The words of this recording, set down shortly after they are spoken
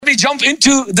me jump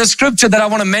into the scripture that I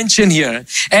want to mention here.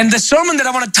 And the sermon that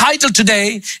I want to title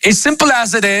today is simple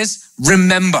as it is,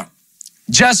 remember.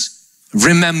 Just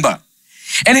remember.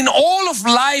 And in all of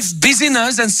life,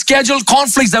 busyness and schedule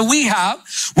conflicts that we have,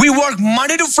 we work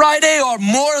Monday to Friday or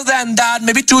more than that,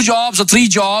 maybe 2 jobs or 3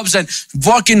 jobs and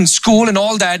work in school and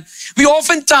all that. We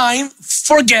oftentimes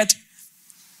forget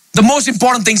the most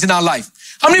important things in our life.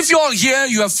 How many of you all here,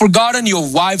 you have forgotten your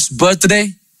wife's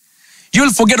birthday? You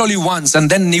will forget only once and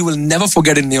then you will never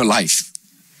forget it in your life.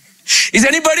 Is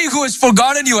anybody who has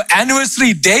forgotten your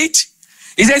anniversary date?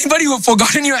 Is anybody who has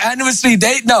forgotten your anniversary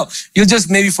date? No, you'll just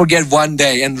maybe forget one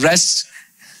day and rest,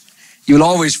 you'll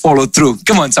always follow through.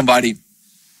 Come on, somebody.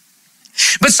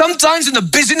 But sometimes in the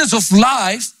busyness of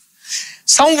life,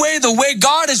 some way, the way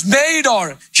God is made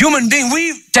or human being,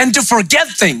 we tend to forget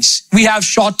things. We have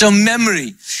short-term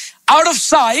memory. Out of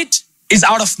sight is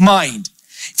out of mind.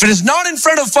 If it is not in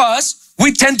front of us,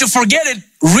 we tend to forget it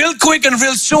real quick and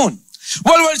real soon.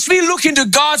 Well, as we look into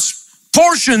God's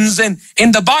portions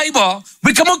in the Bible,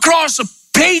 we come across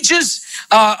pages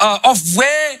of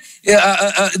where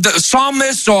the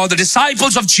psalmists or the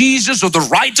disciples of Jesus or the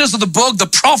writers of the book, the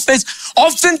prophets,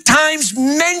 oftentimes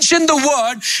mention the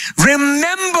word,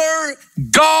 remember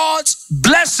God's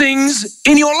blessings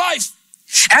in your life.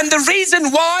 And the reason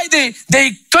why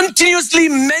they continuously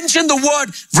mention the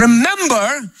word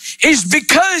remember is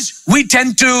because we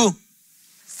tend to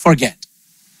forget.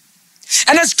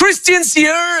 And as Christians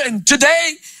here and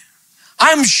today,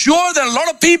 I'm sure there are a lot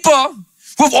of people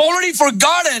who have already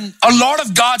forgotten a lot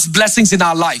of God's blessings in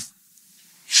our life.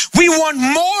 We want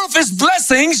more of His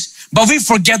blessings, but we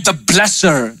forget the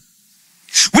blesser.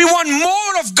 We want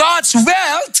more of God's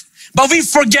wealth, but we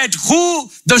forget who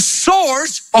the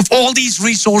source of all these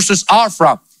resources are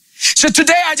from. So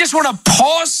today I just want to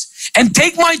pause and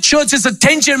take my church's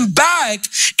attention back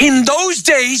in those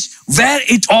days where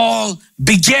it all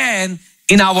began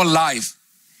in our life.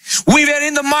 We were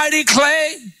in the mighty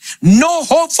clay, no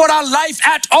hope for our life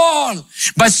at all.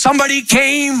 But somebody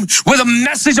came with a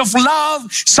message of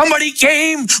love. Somebody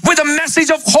came with a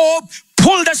message of hope,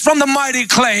 pulled us from the mighty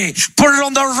clay, put it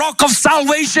on the rock of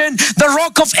salvation, the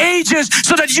rock of ages,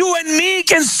 so that you and me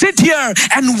can sit here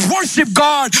and worship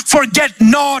God, forget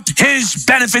not His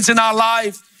benefits in our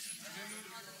life.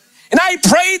 And I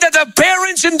pray that the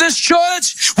parents in this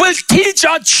church will teach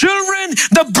our children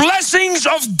the blessings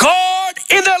of God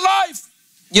in their life.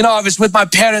 You know, I was with my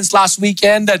parents last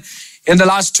weekend and in the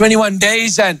last 21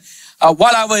 days, and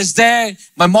while I was there,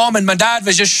 my mom and my dad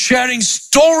were just sharing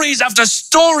stories after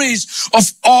stories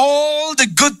of all the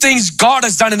good things God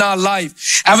has done in our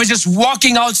life. I was just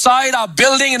walking outside our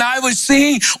building and I was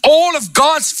seeing all of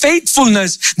God's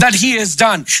faithfulness that He has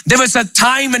done. There was a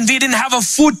time when we didn't have a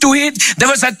food to eat. There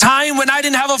was a time when I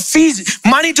didn't have a fees,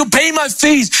 money to pay my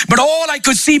fees. But all I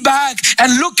could see back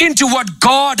and look into what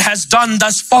God has done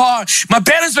thus far. My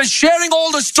parents were sharing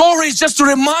all the stories just to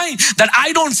remind that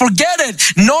I don't forget it,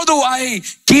 nor do I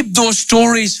keep those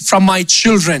stories from my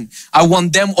children. I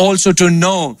want them also to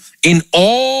know in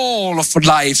all of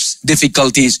life's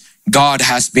difficulties, God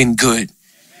has been good.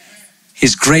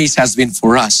 His grace has been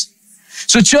for us.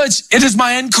 So church, it is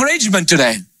my encouragement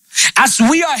today. As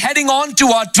we are heading on to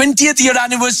our 20th year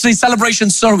anniversary celebration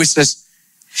services,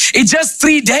 it's just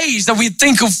 3 days that we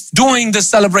think of doing the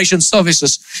celebration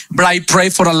services. But I pray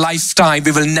for a lifetime,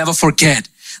 we will never forget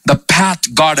the path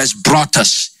God has brought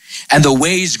us and the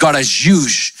ways God has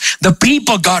used, the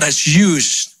people God has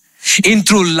used in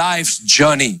through life's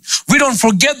journey. We don't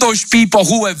forget those people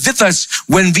who were with us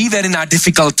when we were in our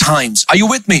difficult times. Are you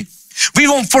with me? We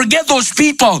won't forget those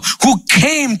people who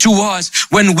came to us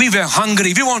when we were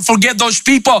hungry. We won't forget those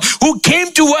people who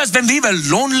came to us when we were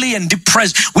lonely and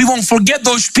depressed. We won't forget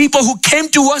those people who came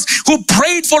to us, who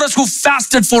prayed for us, who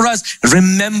fasted for us.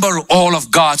 Remember all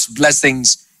of God's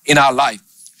blessings in our life.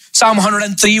 Psalm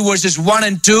 103 verses 1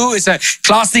 and 2 is a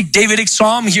classic Davidic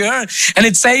psalm here. And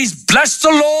it says, bless the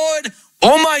Lord,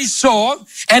 O my soul,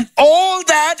 and all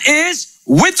that is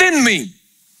within me.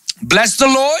 Bless the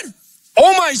Lord,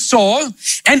 O my soul,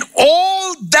 and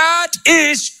all that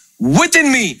is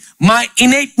within me. My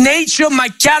innate nature, my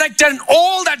character, and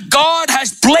all that God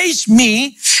has placed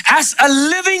me as a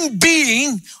living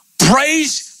being,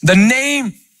 praise the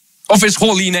name of His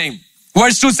holy name.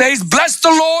 Verse 2 says, bless the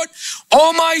Lord,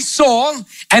 O my soul,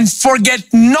 and forget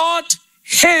not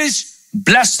His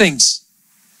blessings.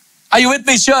 Are you with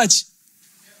me, church?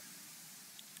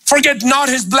 Forget not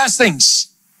His blessings.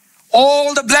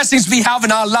 All the blessings we have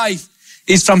in our life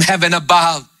is from heaven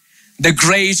above, the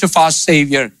grace of our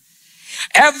Savior.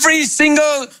 Every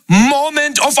single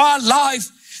moment of our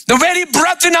life, the very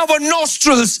breath in our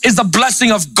nostrils is the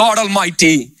blessing of God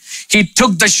Almighty. He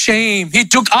took the shame. He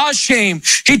took our shame.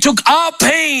 He took our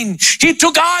pain. He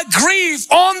took our grief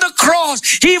on the cross.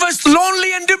 He was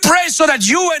lonely and depressed so that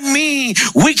you and me,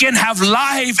 we can have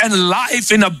life and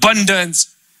life in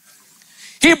abundance.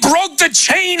 He broke the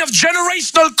chain of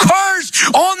generational curse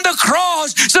on the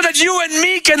cross so that you and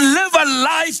me can live a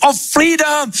life of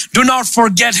freedom. Do not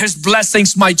forget his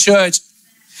blessings, my church.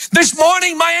 This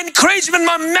morning, my encouragement,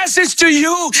 my message to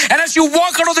you, and as you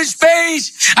walk out of this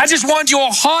page, I just want your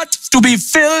heart to be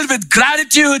filled with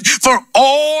gratitude for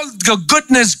all the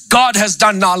goodness God has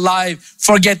done in our life.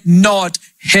 Forget not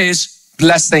his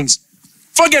blessings.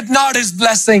 Forget not his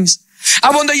blessings.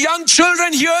 I want the young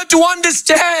children here to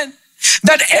understand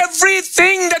that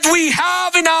everything that we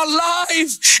have in our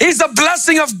life is the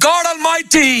blessing of God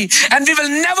Almighty, and we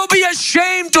will never be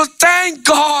ashamed to thank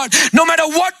God no matter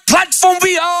what platform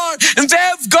we are and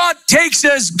where God takes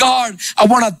us. God, I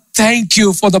want to thank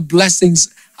you for the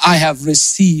blessings I have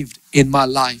received in my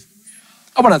life.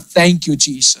 I want to thank you,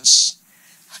 Jesus.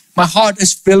 My heart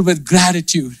is filled with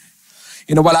gratitude.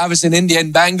 You know, while I was in India,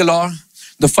 in Bangalore,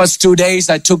 the first 2 days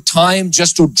I took time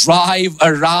just to drive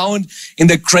around in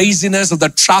the craziness of the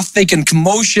traffic and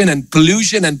commotion and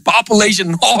pollution and population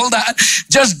and all that.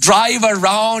 Just drive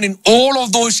around in all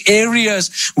of those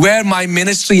areas where my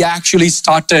ministry actually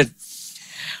started.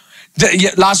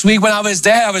 Last week when I was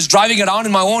there, I was driving around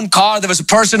in my own car. There was a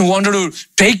person who wanted to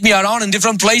take me around in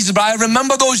different places. But I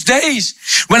remember those days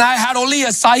when I had only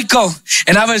a cycle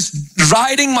and I was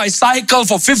riding my cycle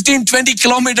for 15, 20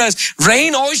 kilometers.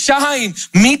 Rain or shine,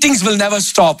 meetings will never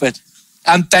stop it.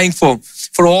 I'm thankful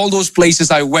for all those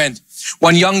places I went.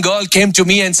 One young girl came to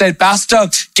me and said, Pastor,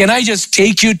 can I just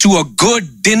take you to a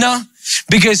good dinner?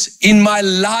 Because in my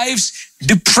life's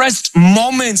depressed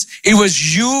moments, it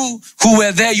was you who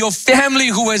were there, your family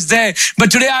who was there.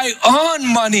 But today I earn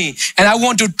money and I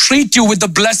want to treat you with the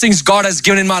blessings God has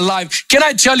given in my life. Can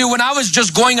I tell you, when I was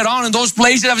just going around in those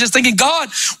places, I was just thinking, God,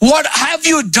 what have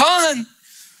you done?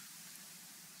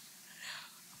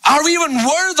 Are we even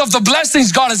worth of the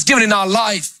blessings God has given in our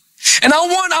life? And I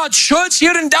want our church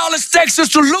here in Dallas, Texas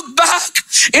to look back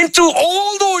into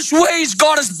all those ways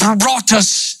God has brought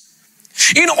us.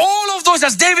 In all of those,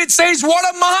 as David says, what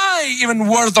am I even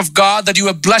worth of God that you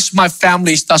have blessed my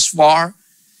families thus far?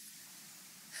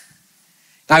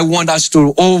 I want us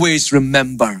to always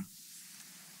remember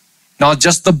not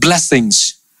just the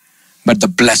blessings, but the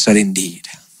blessed indeed.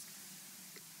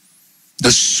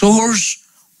 The source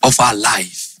of our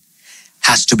life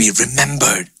has to be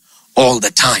remembered all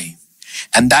the time.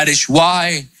 And that is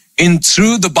why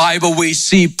through the Bible we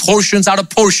see portions out of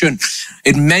portion.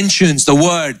 It mentions the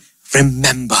word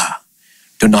remember,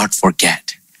 do not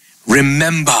forget.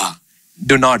 Remember,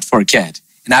 do not forget.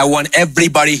 And I want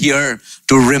everybody here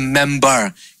to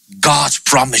remember God's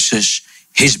promises,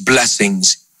 his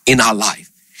blessings in our life.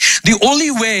 The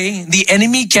only way the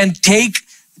enemy can take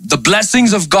the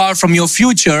blessings of God from your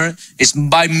future is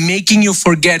by making you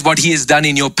forget what he has done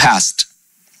in your past.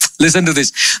 Listen to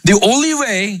this. The only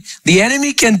way the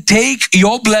enemy can take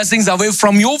your blessings away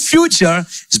from your future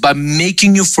is by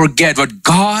making you forget what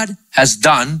God has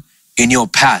done in your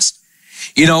past.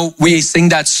 You know, we sing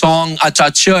that song at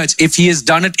our church. If he has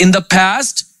done it in the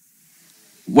past,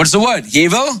 what's the word? He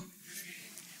will.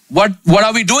 What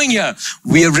are we doing here?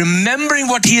 We are remembering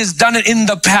what he has done in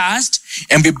the past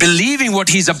and we're believing what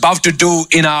he's about to do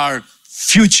in our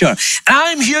future. And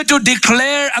I'm here to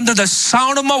declare under the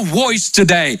sound of my voice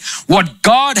today, what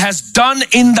God has done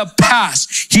in the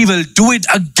past, he will do it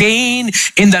again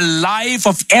in the life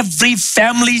of every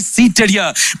family seated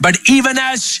here. But even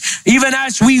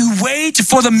as we wait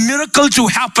for the miracle to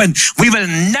happen, we will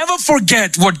never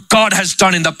forget what God has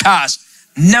done in the past.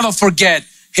 Never forget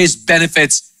his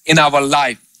benefits in our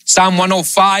life. Psalm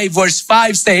 105 verse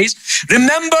 5 says,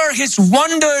 remember his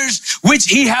wonders which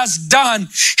he has done,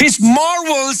 his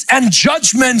marvels and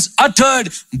judgments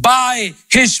uttered by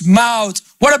his mouth.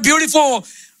 What a beautiful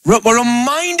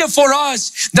reminder for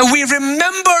us that we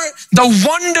remember the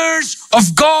wonders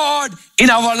of God in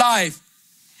our life.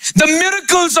 The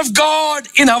miracles of God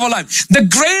in our life. The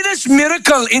greatest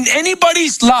miracle in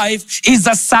anybody's life is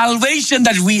the salvation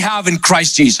that we have in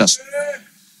Christ Jesus.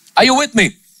 Are you with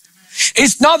me?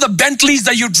 It's not the Bentleys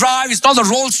that you drive. It's not the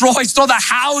Rolls Royce. It's not the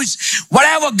house.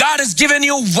 Whatever God has given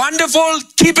you, wonderful.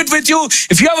 Keep it with you.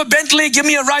 If you have a Bentley, give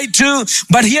me a ride too.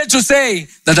 But here to say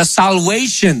that the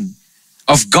salvation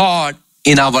of God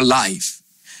in our life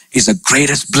is the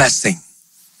greatest blessing.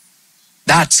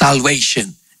 That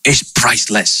salvation is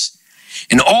priceless.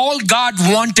 And all God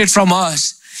wanted from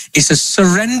us is a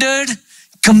surrendered,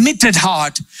 committed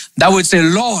heart that would say,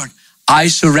 Lord, I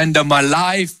surrender my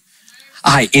life.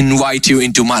 I invite you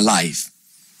into my life.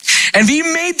 And we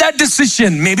made that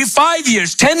decision maybe 5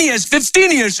 years, 10 years,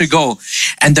 15 years ago.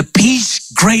 And the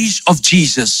peace, grace of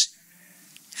Jesus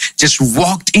just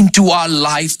walked into our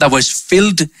life that was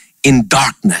filled in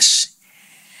darkness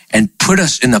and put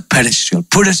us in a pedestal,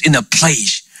 put us in a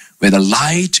place where the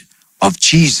light of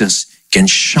Jesus can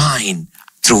shine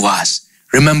through us.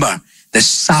 Remember, the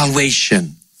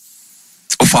salvation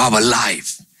of our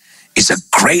life is the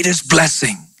greatest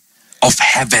blessing of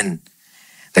heaven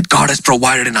that God has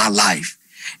provided in our life.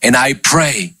 And I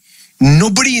pray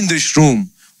nobody in this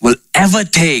room will ever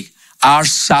take our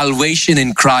salvation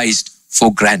in Christ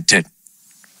for granted.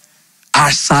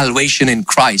 Our salvation in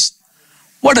Christ.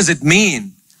 What does it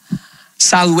mean?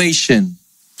 Salvation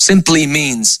simply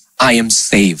means I am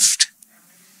saved.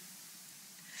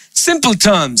 Simple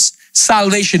terms,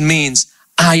 salvation means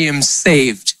I am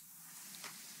saved.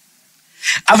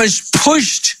 I was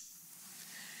pushed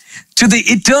to the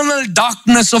eternal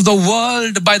darkness of the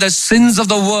world by the sins of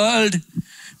the world,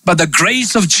 but the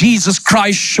grace of Jesus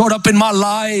Christ showed up in my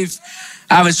life.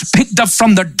 I was picked up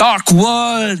from the dark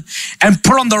world and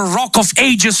put on the rock of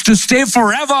ages to stay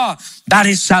forever. That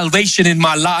is salvation in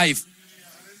my life.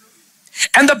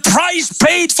 And the price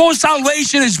paid for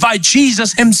salvation is by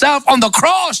Jesus himself on the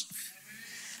cross,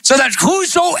 so that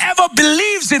whosoever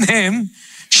believes in him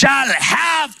shall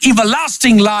have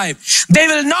everlasting life. They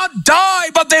will not die,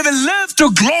 but they will live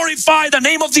to glorify the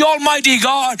name of the Almighty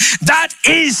God. That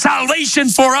is salvation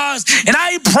for us. And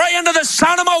I pray under the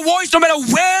sound of my voice, no matter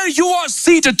where you are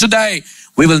seated today,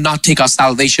 we will not take our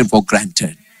salvation for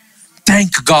granted.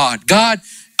 Thank God. God,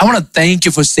 I want to thank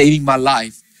you for saving my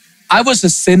life. I was a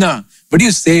sinner, but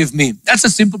you saved me. That's a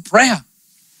simple prayer.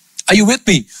 Are you with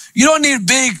me? You don't need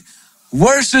big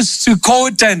verses to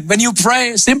quote, and when you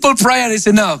pray, simple prayer is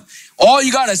enough. All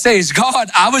you gotta say is, God,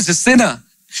 I was a sinner,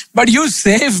 but you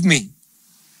saved me.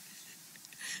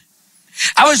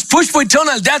 I was pushed for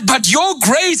eternal death, but your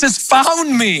grace has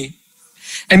found me.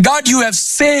 And God, you have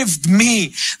saved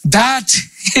me. That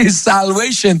is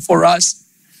salvation for us.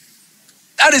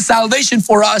 That is salvation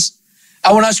for us.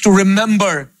 I want us to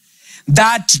remember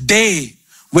that day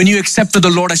when you accepted the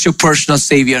Lord as your personal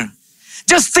Savior.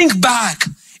 Just think back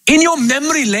in your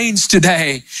memory lanes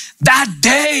today, that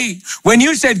day when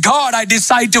you said, God, I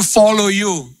decide to follow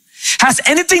you. Has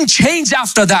anything changed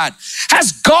after that?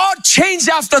 Has God changed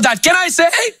after that? Can I say,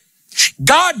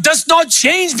 God does not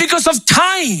change because of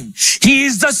time. He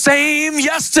is the same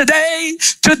yesterday,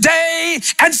 today,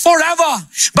 and forever.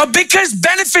 But because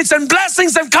benefits and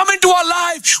blessings have come into our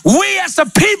life, we as a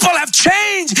people have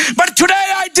changed. But today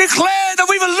I declare that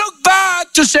we will look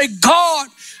back to say, God,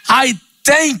 I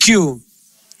thank you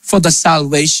for the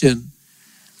salvation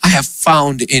I have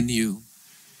found in you.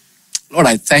 Lord,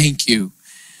 I thank you.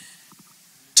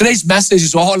 Today's message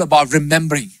is all about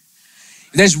remembering.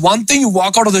 If there's one thing you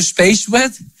walk out of the space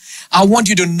with, I want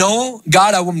you to know,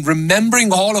 God, I'm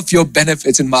remembering all of your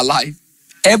benefits in my life.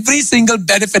 Every single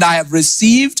benefit I have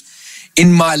received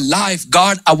in my life,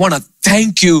 God, I want to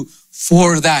thank you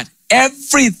for that.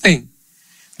 Everything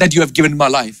that you have given in my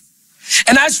life.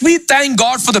 And as we thank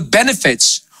God for the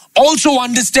benefits, also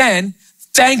understand,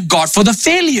 thank God for the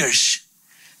failures.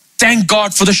 Thank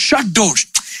God for the shut doors.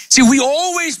 See, we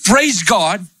always praise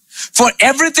God for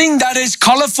everything that is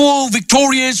colorful,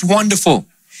 victorious, wonderful.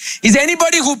 Is there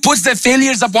anybody who puts their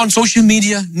failures up on social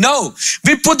media? No.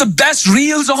 We put the best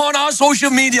reels on our social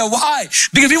media. Why?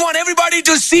 Because we want everybody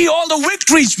to see all the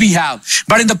victories we have.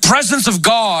 But in the presence of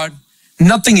God,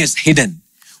 nothing is hidden.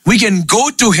 We can go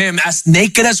to him as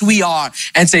naked as we are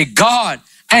and say, God,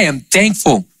 I am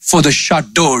thankful for the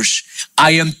shut doors.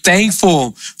 I am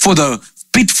thankful for the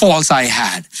pitfalls I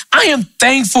had. I am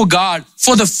thankful, God,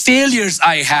 for the failures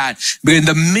I had. But in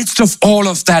the midst of all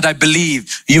of that, I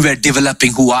believe you were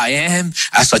developing who I am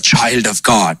as a child of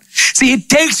God. See, it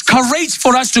takes courage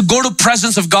for us to go to the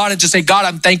presence of God and to say, God,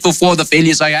 I'm thankful for the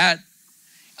failures I had.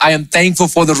 I am thankful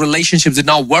for the relationships that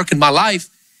now work in my life.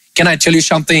 Can I tell you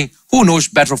something? Who knows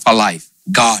better of our life?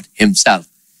 God himself.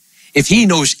 If he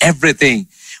knows everything,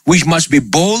 we must be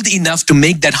bold enough to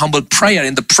make that humble prayer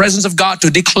in the presence of God to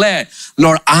declare,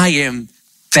 Lord, I am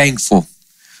thankful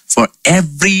for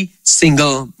every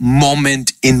single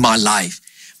moment in my life.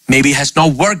 Maybe it has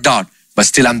not worked out, but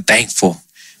still I'm thankful.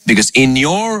 Because in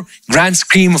your grand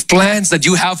scheme of plans that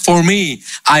you have for me,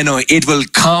 I know it will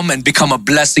come and become a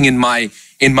blessing in my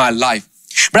life.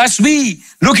 But as we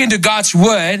look into God's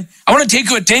word, I want to take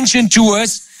your attention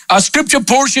towards a scripture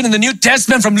portion in the New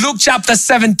Testament from Luke chapter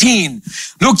 17.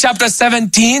 Luke chapter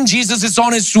 17, Jesus is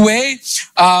on his way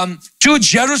to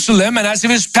Jerusalem, and as he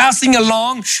was passing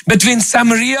along between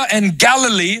Samaria and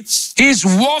Galilee, he's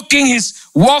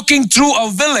walking through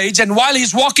a village, and while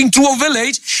he's walking through a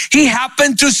village, he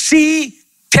happened to see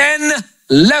 10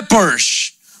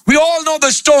 lepers. We all know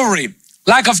the story.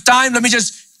 Lack of time, let me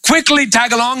just quickly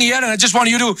tag along here, and I just want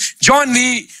you to join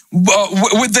me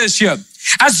with this here.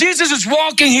 As Jesus is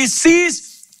walking, he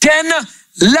sees 10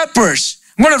 lepers.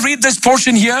 I'm going to read this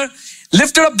portion here.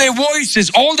 Lifted up their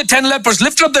voices, all the 10 lepers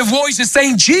lifted up their voices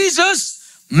saying,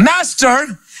 Jesus,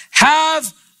 Master,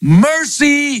 have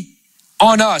mercy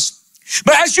on us.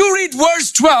 But as you read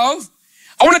verse 12,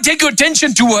 I want to take your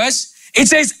attention to us. It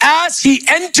says, as he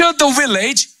entered the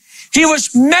village, he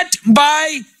was met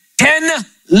by 10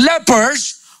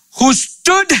 lepers who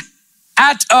stood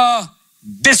at a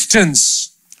distance.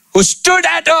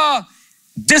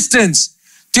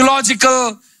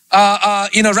 Theological,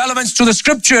 relevance to the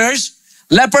scriptures.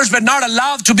 Lepers were not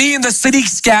allowed to be in the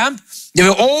city's camp. They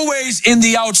were always in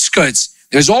the outskirts.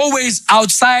 They was always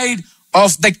outside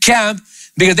of the camp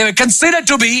because they were considered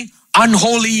to be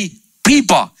unholy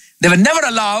people. They were never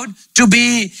allowed to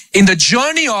be in the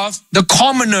journey of the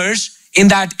commoners in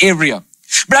that area.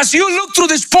 But as you look through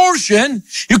this portion,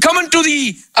 you come into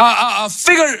the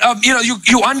figure,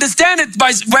 you understand it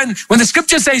by when the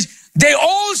scripture says, they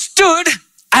all stood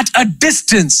at a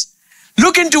distance.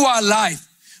 Look into our life.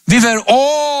 We were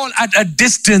all at a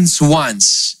distance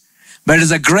once, but it is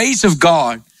the grace of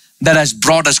God that has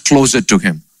brought us closer to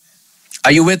him.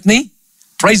 Are you with me?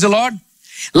 Praise the Lord.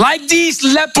 Like these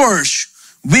lepers,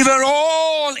 we were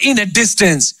all in a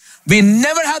distance. We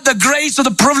never had the grace or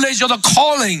the privilege or the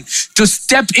calling to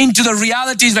step into the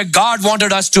realities where God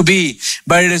wanted us to be.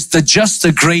 But it is just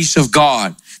the grace of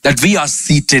God that we are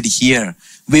seated here.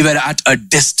 We were at a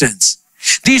distance.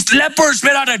 These lepers were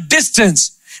at a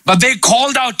distance, but they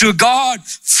called out to God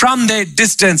from their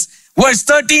distance. Verse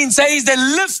 13 says they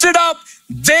lifted up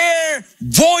their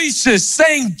voices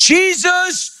saying,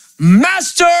 Jesus,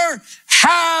 Master,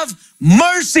 have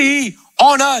mercy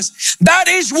on us. That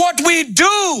is what we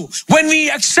do when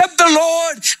we accept the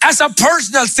Lord as a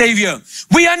personal Savior.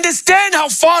 We understand how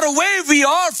far away we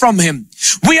are from him.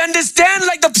 We understand,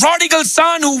 like the prodigal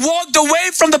son who walked away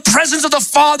from the presence of the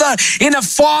Father in a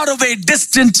far away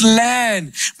distant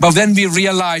land. But when we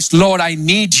realize, Lord, I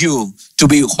need you to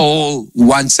be whole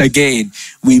once again,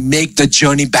 we make the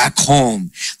journey back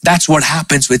home. That's what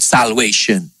happens with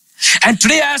salvation. And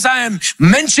today, as I am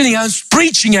mentioning, I'm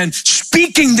preaching and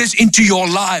speaking this into your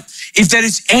life. If there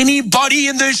is anybody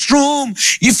in this room,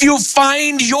 if you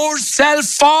find yourself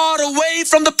far away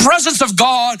from the presence of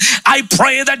God, I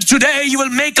pray that today you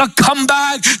will make a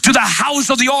comeback to the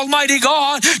house of the Almighty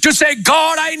God to say,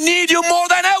 God, I need you more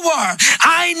than ever.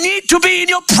 I need to be in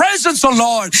your presence, oh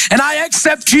Lord. And I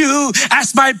accept you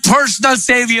as my personal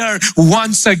Savior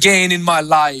once again in my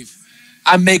life.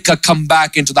 I make a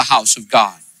comeback into the house of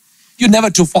God. You're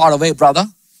never too far away, brother.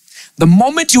 The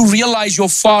moment you realize you're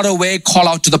far away, call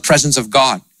out to the presence of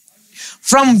God.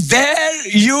 From there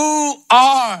you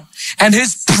are, and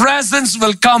his presence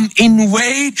will come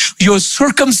invade your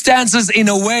circumstances in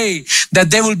a way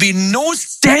that there will be no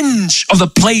stench of the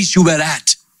place you were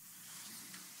at.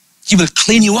 He will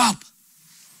clean you up.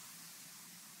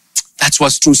 That's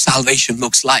what true salvation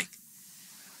looks like.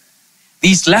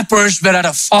 These lepers were at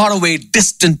a far away,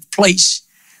 distant place.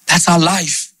 That's our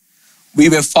life. We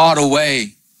were far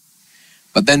away,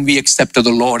 but then we accepted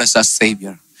the Lord as our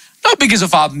Savior. Not because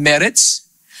of our merits,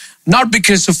 not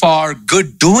because of our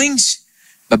good doings,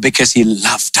 but because he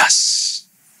loved us.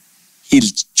 He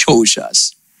chose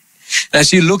us. And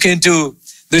as you look into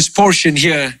this portion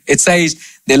here, it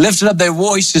says, they lifted up their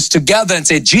voices together and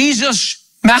said, Jesus,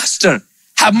 Master,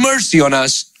 have mercy on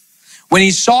us. When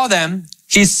he saw them,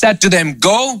 he said to them,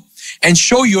 go and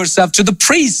show yourself to the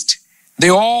priest. They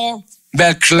all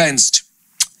were cleansed.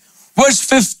 Verse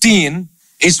 15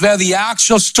 is where the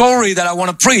actual story that I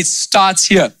want to preach starts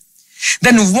here.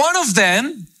 Then one of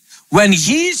them, when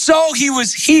he saw he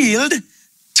was healed,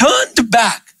 turned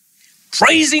back,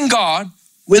 praising God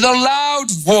with a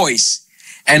loud voice.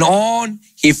 And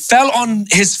he fell on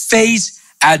his face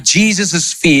at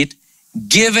Jesus' feet,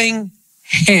 giving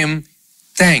him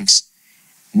thanks.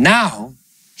 Now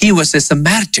he was a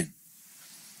Samaritan.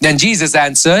 Then Jesus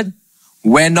answered,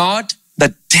 were not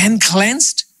the 10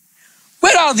 cleansed?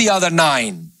 Where are the other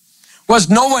 9? Was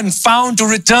no one found to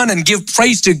return and give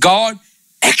praise to God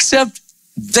except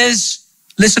this?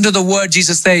 Listen to the word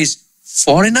Jesus says,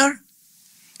 foreigner?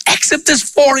 Except this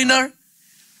foreigner?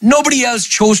 Nobody else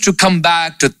chose to come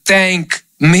back to thank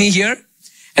me here.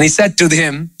 And And he said to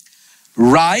him,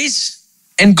 rise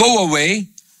and go away.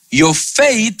 Your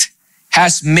faith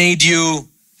has made you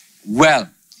well.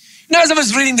 As I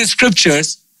was reading the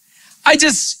scriptures,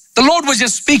 the Lord was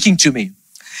just speaking to me.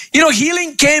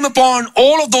 Healing came upon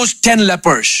all of those 10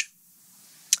 lepers.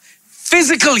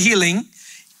 Physical healing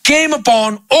came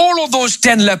upon all of those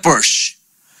 10 lepers.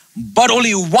 But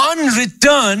only one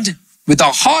returned with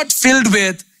a heart filled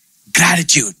with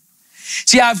gratitude.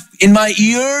 See, in my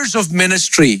years of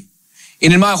ministry,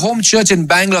 in my home church in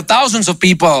Bangalore, thousands of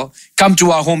people come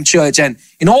to our home church. And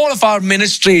in all of our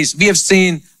ministries, we have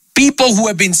seen people who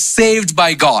have been saved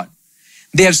by God.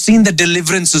 They have seen the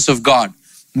deliverances of God.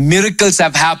 Miracles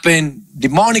have happened.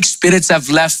 Demonic spirits have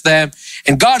left them.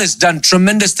 And God has done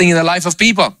tremendous things in the life of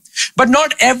people. But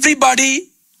not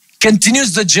everybody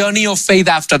continues the journey of faith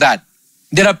after that.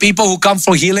 There are people who come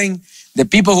for healing. There are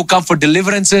people who come for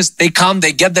deliverances. They come,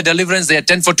 they get the deliverance. They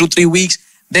attend for 2-3 weeks.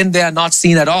 Then they are not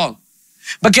seen at all.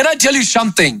 But can I tell you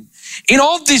something? In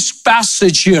all this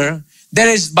passage here,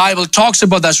 Bible talks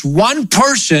about this one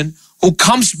person who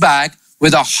comes back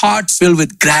with a heart filled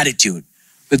with gratitude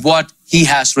with what he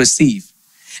has received.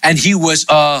 And he was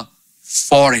a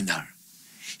foreigner.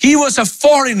 He was a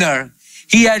foreigner.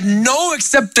 He had no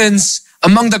acceptance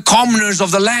among the commoners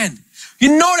of the land.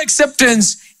 No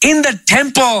acceptance in the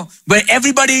temple where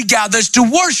everybody gathers to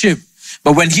worship.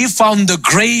 But when he found the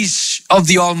grace of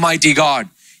the Almighty God,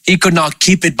 he could not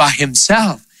keep it by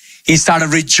himself. He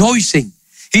started rejoicing.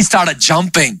 He started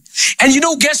jumping. And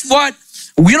guess what?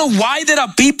 Why there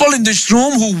are people in this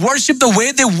room who worship the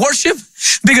way they worship?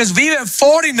 Because we were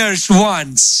foreigners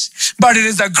once. But it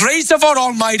is the grace of our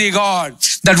Almighty God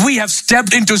that we have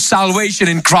stepped into salvation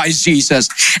in Christ Jesus.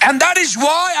 And that is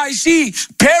why I see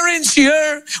parents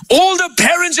here, older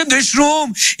parents in this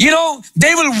room,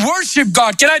 they will worship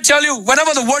God. Can I tell you,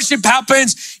 whenever the worship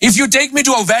happens, if you take me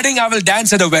to a wedding, I will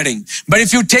dance at a wedding. But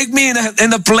if you take me in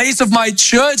the place of my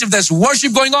church, if there's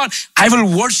worship going on, I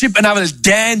will worship and I will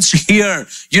dance here.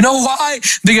 You know why?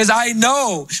 Because I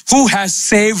know who has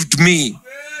saved me.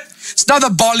 It's not the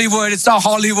Bollywood, it's not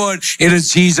Hollywood, it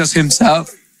is Jesus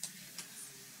himself.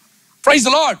 Praise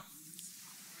the Lord.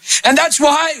 And that's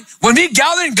why when we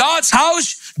gather in God's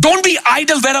house, don't be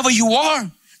idle wherever you are.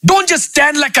 Don't just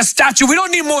stand like a statue. We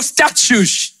don't need more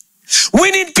statues.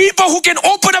 We need people who can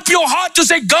open up your heart to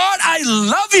say, God, I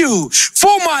love you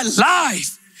for my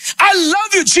life. I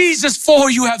love you, Jesus, for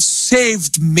you have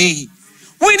saved me.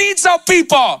 We need some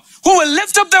people who will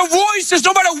lift up their voices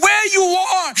no matter where you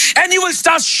are, and you will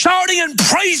start shouting and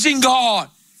praising God.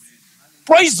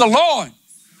 Praise the Lord.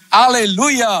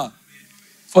 Hallelujah.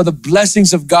 For the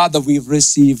blessings of God that we've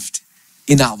received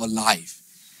in our life.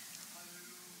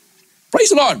 Praise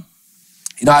the Lord.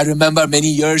 I remember many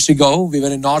years ago, we were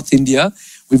in North India.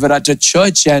 We were at a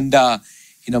church and,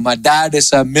 my dad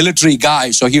is a military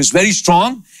guy. So he was very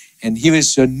strong and he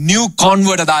was a new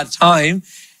convert at that time.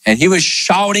 And he was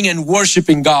shouting and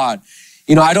worshiping God.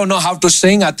 I don't know how to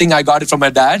sing. I think I got it from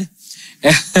my dad.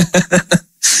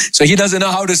 So he doesn't know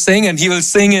how to sing and he will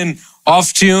sing in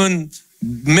off tune,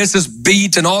 misses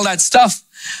beat and all that stuff.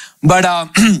 But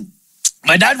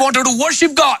my dad wanted to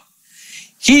worship God.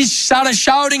 He started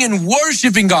shouting and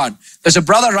worshiping God. There's a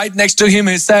brother right next to him.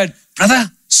 He said,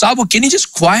 Brother Sabu, can you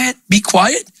just be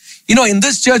quiet? In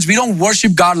this church, we don't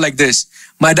worship God like this.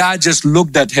 My dad just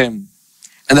looked at him.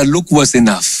 And the look was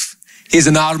enough. He's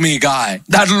an army guy.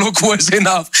 That look was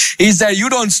enough. He said, you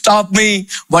don't stop me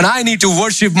when I need to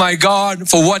worship my God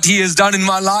for what he has done in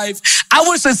my life. I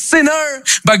was a sinner,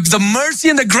 but the mercy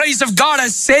and the grace of God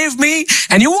has saved me.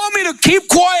 And you want me to keep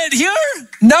quiet here?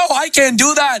 No, I can't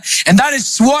do that. And that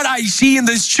is what I see in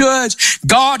this church.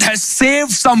 God has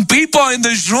saved some people in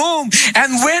this room.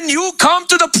 And when you come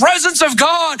to the presence of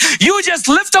God, you just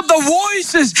lift up the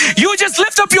voices. You just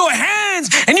lift up your hands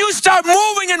and you start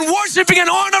moving and worshiping and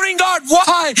honoring God.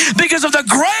 Why? Because of the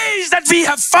grace that we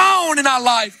have found in our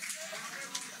life.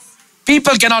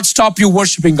 People cannot stop you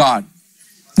worshiping God.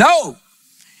 No.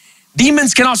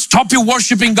 Demons cannot stop you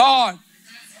worshiping God.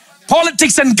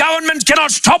 Politics and government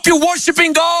cannot stop you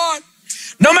worshiping God.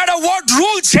 No matter what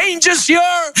rule changes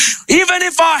here, even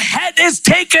if our head is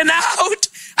taken out,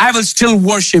 I will still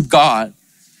worship God.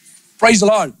 Praise the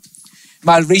Lord.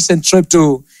 My recent trip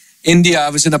to India, I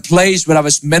was in a place where I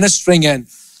was ministering, and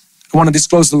I want to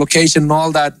disclose the location and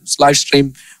all that. It's live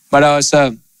stream. But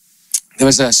there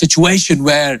was a situation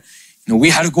where we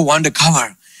had to go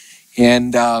undercover.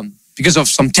 And because of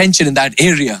some tension in that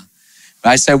area,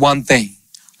 I said one thing.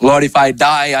 Lord, if I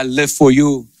die, I'll live for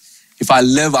you. If I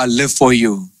live, I'll live for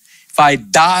you. If I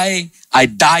die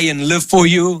and live for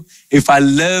you. If I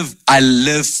live, I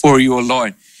live for you, O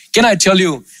Lord. Can I tell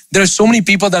you, There are so many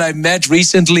people that I met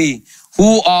recently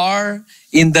who are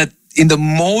in the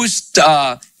most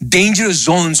dangerous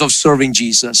zones of serving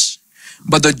Jesus.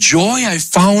 But the joy I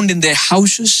found in their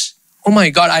houses, oh my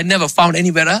God, I never found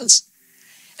anywhere else.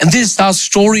 And these are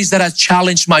stories that have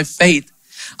challenged my faith.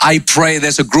 I pray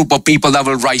there's a group of people that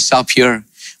will rise up here.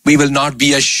 We will not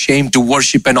be ashamed to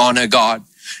worship and honor God.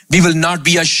 We will not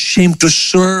be ashamed to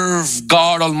serve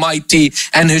God Almighty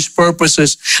and His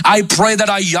purposes. I pray that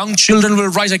our young children will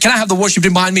rise. Can I have the worship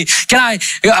team behind me? Can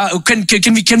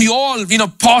we all,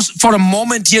 pause for a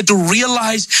moment here to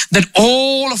realize that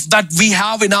all of that we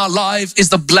have in our life is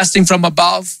the blessing from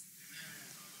above?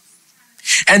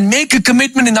 And make a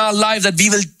commitment in our life that we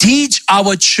will teach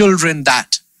our children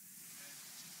that.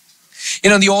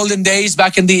 In the olden days,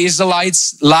 back in the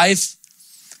Israelites' life,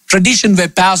 traditions were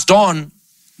passed on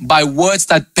by words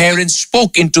that parents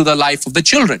spoke into the life of the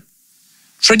children.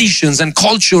 Traditions and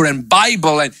culture and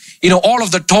Bible and, all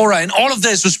of the Torah and all of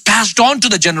this was passed on to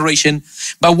the generation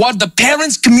by what the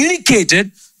parents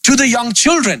communicated to the young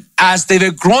children as they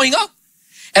were growing up.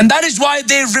 And that is why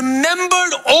they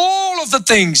remembered all of the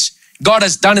things God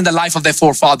has done in the life of their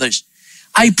forefathers.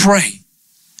 I pray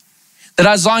that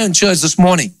as Zion Church this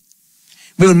morning,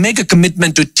 we will make a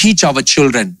commitment to teach our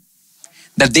children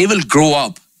that they will grow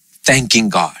up thanking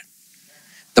God,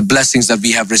 the blessings that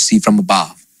we have received from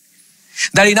above.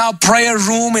 That in our prayer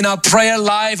room, in our prayer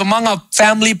life, among our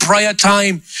family prayer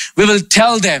time, we will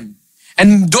tell them,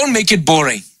 and don't make it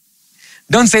boring.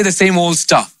 Don't say the same old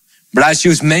stuff. But as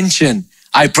you mentioned,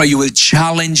 I pray you will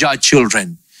challenge our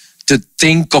children to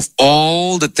think of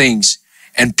all the things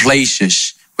and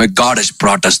places where God has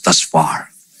brought us thus far.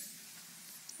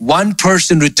 One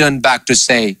person returned back to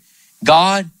say,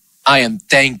 God, I am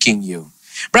thanking you.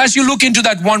 But as you look into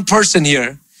that one person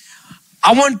here,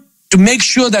 I want to make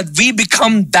sure that we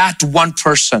become that one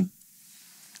person.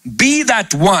 Be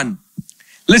that one.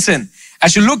 Listen,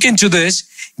 as you look into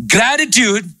this,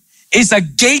 gratitude is a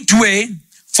gateway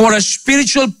for a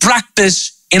spiritual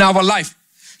practice in our life.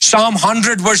 Psalm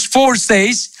 100 verse 4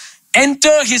 says,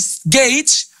 enter his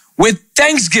gates with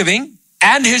thanksgiving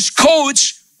and his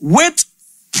courts with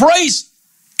praise.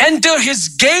 Enter his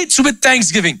gates with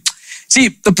thanksgiving. See,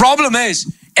 the problem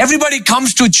is everybody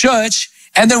comes to church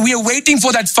and then we are waiting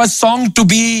for that first song to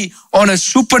be on a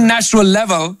supernatural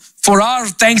level for our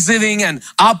thanksgiving and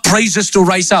our praises to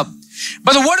rise up.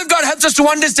 But the word of God helps us to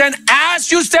understand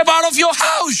as you step out of your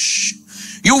house,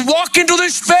 you walk into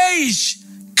this space,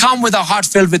 come with a heart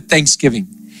filled with thanksgiving.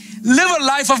 Live a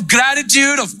life of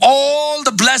gratitude of all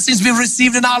the blessings we've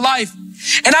received in our life.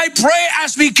 And I pray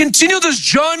as we continue this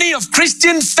journey of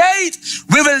Christian faith,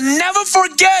 we will never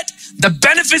forget the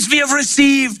benefits we have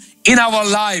received in our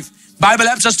life. Bible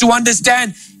helps us to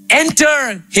understand,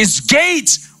 enter his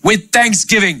gates with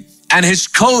thanksgiving and his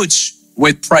courts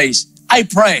with praise. I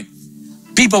pray,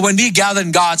 people, when we gather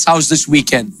in God's house this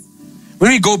weekend, when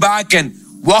we go back and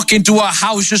walk into our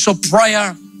houses of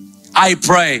prayer, I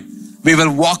pray we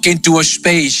will walk into a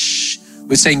space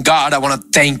with saying, God, I want to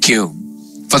thank you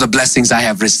for the blessings I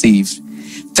have received.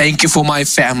 Thank you for my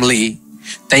family.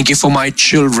 Thank you for my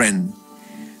children.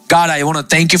 God, I want to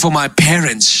thank you for my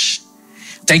parents.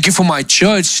 Thank you for my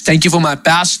church. Thank you for my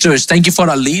pastors. Thank you for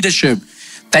our leadership.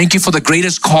 Thank you for the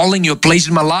greatest calling you placed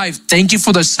in my life. Thank you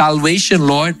for the salvation,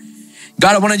 Lord.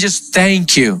 God, I want to just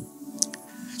thank you.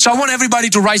 So I want everybody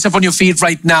to rise up on your feet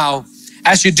right now.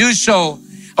 As you do so,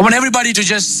 I want everybody to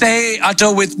just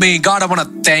utter with me, God, I want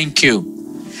to thank you.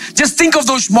 Just think of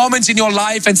those moments in your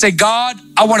life and say, God,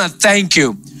 I want to thank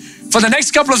you. For the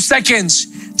next couple of seconds,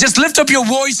 just lift up your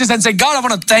voices and say, God, I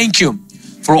want to thank you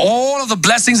for all of the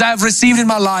blessings I have received in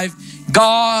my life.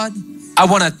 God, I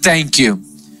want to thank you.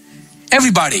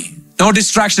 Everybody, no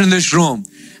distraction in this room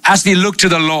as we look to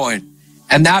the Lord.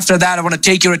 And after that, I want to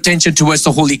take your attention towards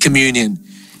the Holy Communion.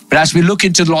 But as we look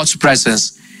into the Lord's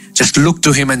presence, just look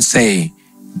to Him and say,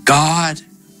 God,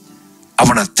 I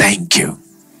want to thank you.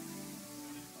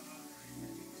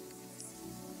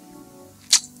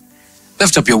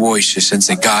 Lift up your voices and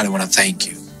say, God, I want to thank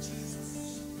you.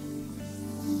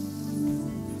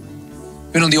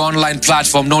 Even on the online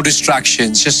platform, no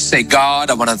distractions. Just say,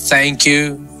 God, I want to thank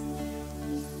you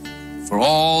for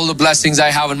all the blessings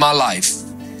I have in my life.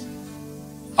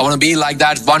 I want to be like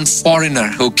that one foreigner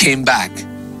who came back. I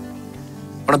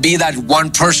want to be that one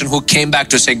person who came back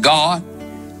to say, God,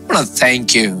 I want to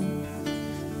thank you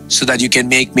so that you can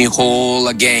make me whole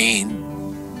again.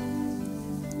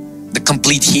 The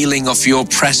complete healing of your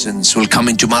presence will come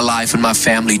into my life and my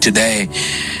family today.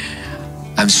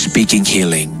 I'm speaking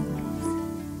healing.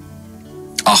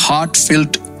 A heart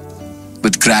filled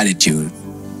with gratitude.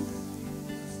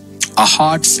 A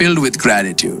heart filled with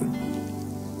gratitude.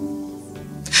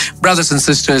 Brothers and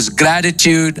sisters,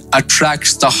 gratitude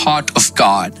attracts the heart of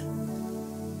God.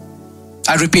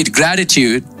 I repeat,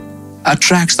 gratitude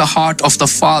attracts the heart of the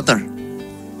Father.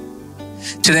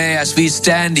 Today, as we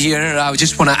stand here, I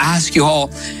just want to ask you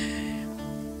all,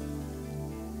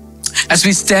 as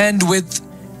we stand with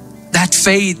that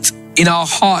faith in our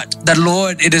heart, that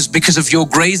Lord, it is because of your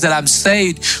grace that I'm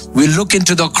saved, we look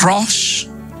into the cross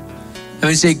and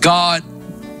we say, God,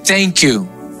 thank you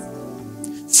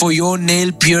for your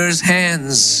nail-pierced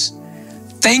hands.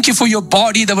 Thank you for your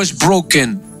body that was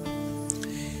broken.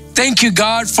 Thank you,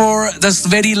 God, for this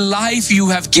very life you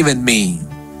have given me.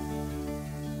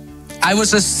 I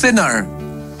was a sinner,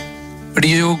 but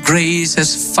your grace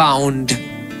has found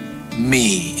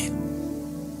me.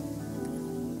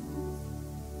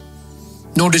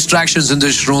 No distractions in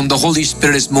this room. The Holy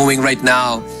Spirit is moving right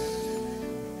now.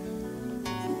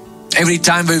 Every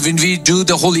time when we do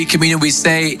the Holy Communion, we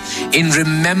say, in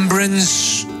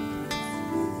remembrance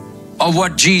of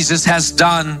what Jesus has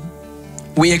done,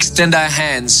 we extend our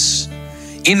hands.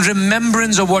 In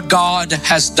remembrance of what God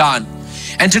has done.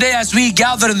 And today, as we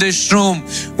gather in this room,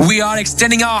 we are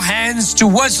extending our hands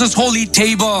towards this holy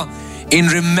table in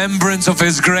remembrance of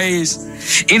His grace,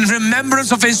 in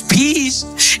remembrance of His peace,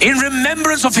 in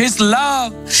remembrance of His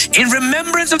love, in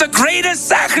remembrance of the greatest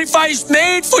sacrifice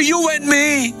made for you and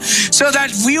me, so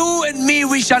that you and me,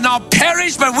 we shall not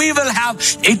perish, but we will have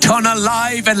eternal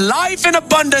life and life in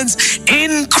abundance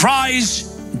in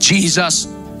Christ Jesus.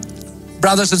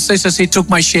 Brothers and sisters, He took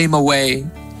my shame away.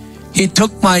 He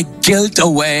took my guilt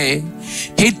away.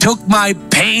 He took my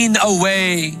pain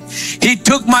away. He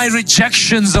took my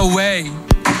rejections away.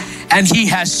 And He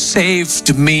has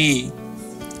saved me.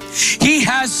 He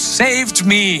has saved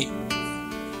me.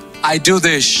 I do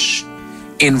this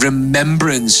in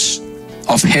remembrance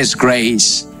of His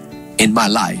grace in my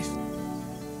life.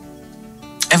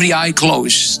 Every eye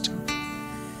closed.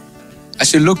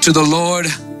 As you look to the Lord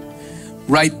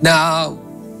right now,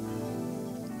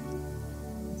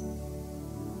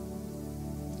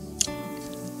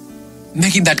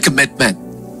 making that commitment.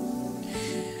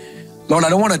 Lord, I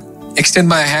don't want to extend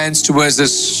my hands towards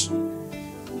this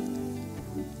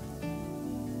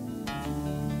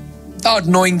without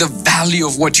knowing the value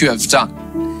of what you have done.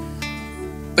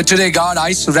 But today, God,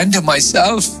 I surrender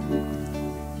myself.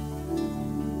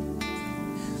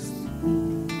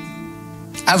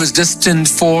 I was destined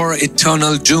for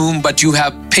eternal doom, but you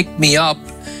have picked me up,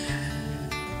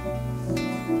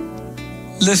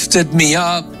 lifted me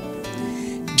up,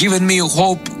 given me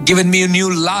hope, given me a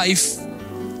new life.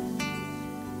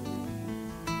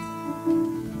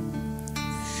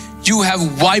 You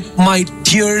have wiped my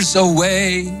tears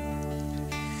away.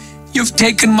 You've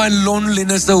taken my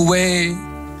loneliness away.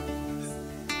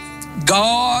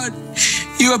 God,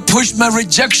 you have pushed my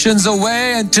rejections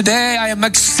away, and today I am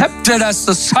accepted as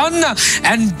the son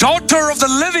and daughter of the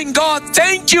living God.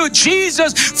 Thank you,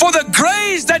 Jesus, for the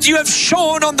grace that you have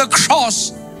shown on the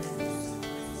cross.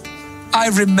 I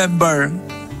remember.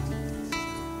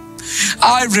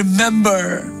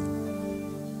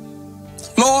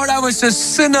 Lord, I was a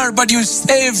sinner, but you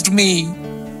saved me.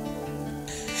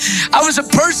 I was a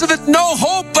person with no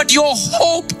hope, but your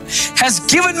hope has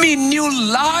given me new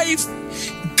life.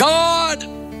 God,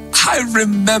 I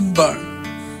remember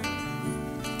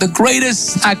the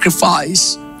greatest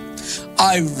sacrifice.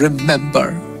 I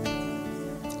remember.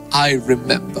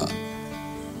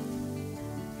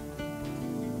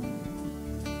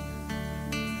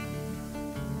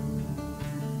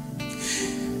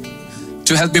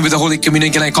 To help me with the Holy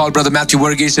Communion, can I call Brother Matthew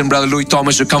Verghese and Brother Louis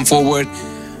Thomas to come forward?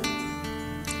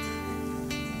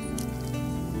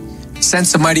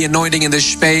 Sense a mighty anointing in this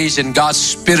space, and God's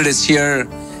Spirit is here.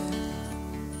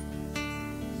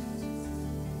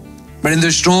 But in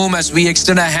this room, as we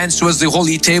extend our hands towards the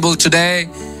holy table today,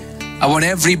 I want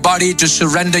everybody to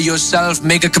surrender yourself,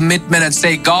 make a commitment and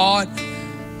say, God,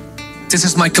 this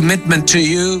is my commitment to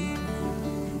you.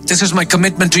 This is my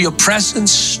commitment to your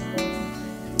presence.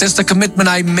 This is the commitment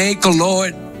I make, oh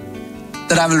Lord,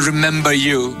 that I will remember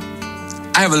you.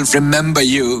 I will remember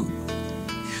you.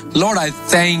 Lord, I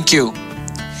thank you.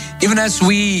 Even as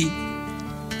we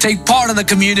take part in the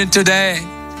communion today,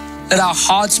 let our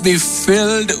hearts be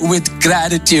filled with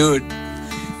gratitude.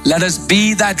 Let us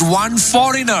be that one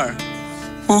foreigner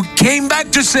who came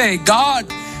back to say, God,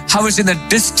 I was in a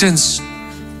distance,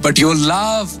 but your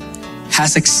love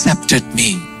has accepted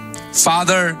me.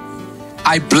 Father,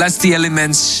 I bless the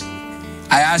elements.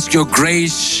 I ask your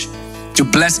grace to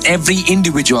bless every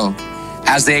individual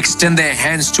as they extend their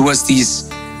hands towards these.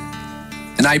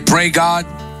 And I pray, God,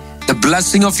 the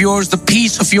blessing of yours, the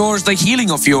peace of yours, the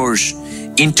healing of yours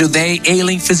into their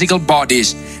ailing physical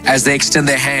bodies as they extend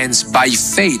their hands by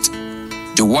faith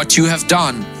to what you have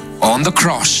done on the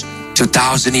cross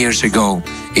 2,000 years ago.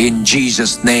 In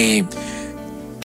Jesus' name.